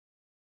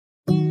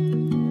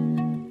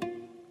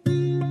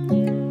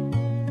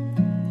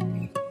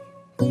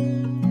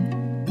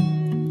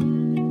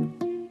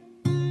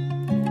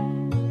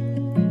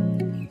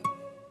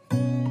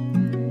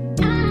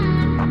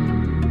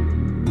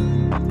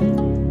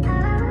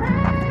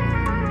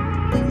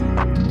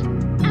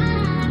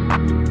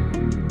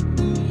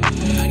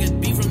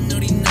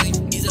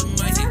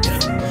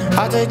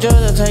take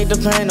drugs to take the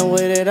pain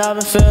away that I've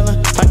been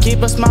feeling. I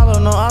keep a smile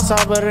on the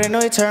outside, but there ain't no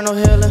eternal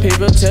healing.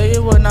 People tell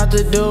you what not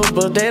to do,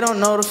 but they don't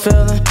know the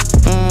feeling.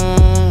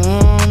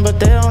 But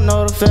they don't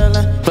know the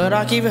feeling. But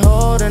I keep it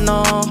holding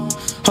on,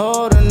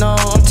 holding on.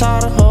 I'm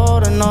tired of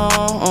holding on.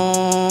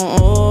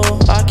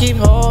 I keep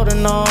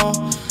holding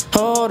on,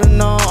 holding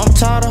on. I'm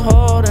tired of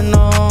holding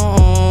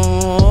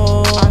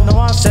on. I know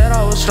I said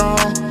I was strong,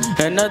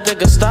 and nothing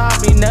can stop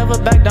me. Never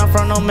back down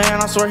from no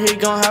man, I swear he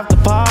gon' have to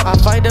pop. I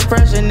fight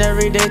depression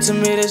every day, to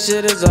me this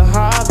shit is a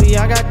hobby.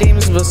 I got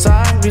demons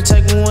beside me,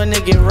 take me when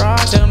they get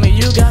robbed. Tell me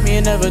you got me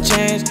and never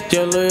changed.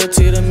 Your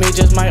loyalty to me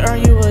just might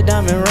earn you a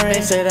diamond ring.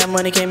 They say that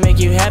money can't make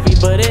you happy,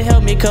 but it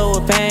helped me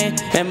cope with pain.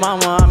 And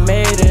mama, I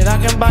made it, I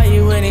can buy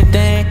you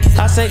anything.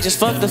 I say just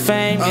fuck the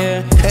fame,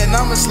 yeah. And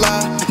I'ma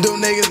slide, them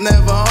niggas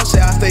never on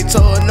shit. I stay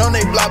towing on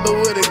they block, but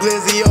with a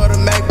glizzy or the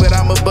Mac. But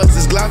I'ma bust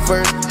this Glock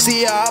first.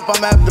 See ya up,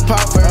 I'm after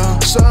pop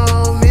first.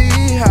 Show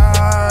me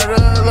how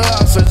to love.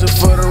 I'm searching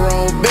for the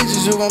wrong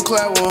bitches, you gon'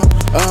 clap one.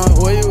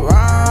 Where you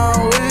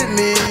round with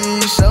me,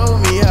 show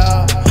me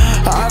how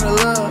to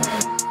love.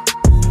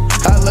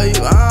 I love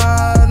you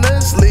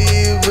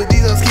honestly, but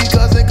these hoes keep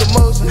causing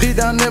commotion. Deep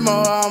down in my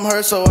heart, I'm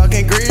hurt, so I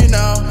can't grieve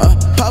now.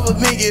 Pop a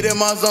pin, get in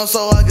my zone,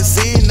 so I can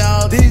see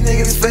now. These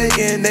niggas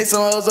faking, they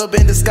some hoes up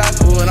in the sky.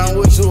 When I'm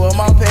with you, on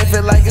my pay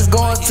feel like it's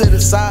going to the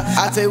side.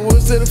 I take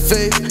wood to the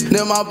face,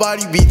 then my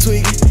body be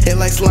tweaking. It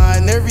like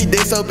slime every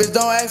day, so bitch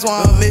don't ask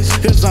why I miss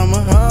you. Cause I'm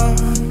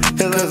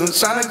cause I'm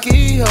tryna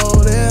keep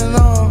holding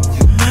on.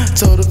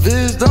 Told the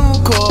bitch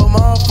don't call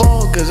my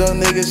phone, cause your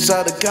niggas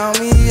try to count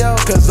me out.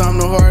 Cause I'm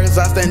the hardest,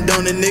 I stand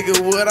on the nigga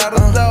without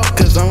a doubt.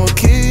 Cause I'ma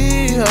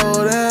keep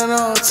holding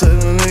on till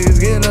the niggas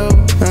get up,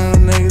 and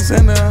the niggas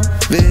in there,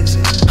 bitch.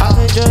 I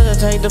take drugs to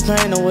take the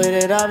pain away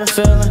that I've been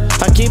feeling.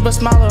 I keep a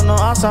smile on the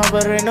outside,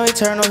 but there ain't no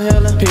eternal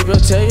healing. People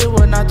tell you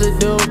what not to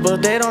do,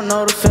 but they don't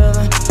know the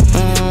feeling.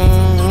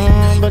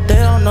 But they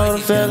don't know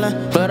the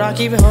feeling. But I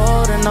keep it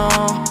holding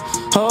on,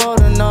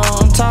 holding on.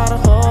 I'm tired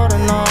of holding on.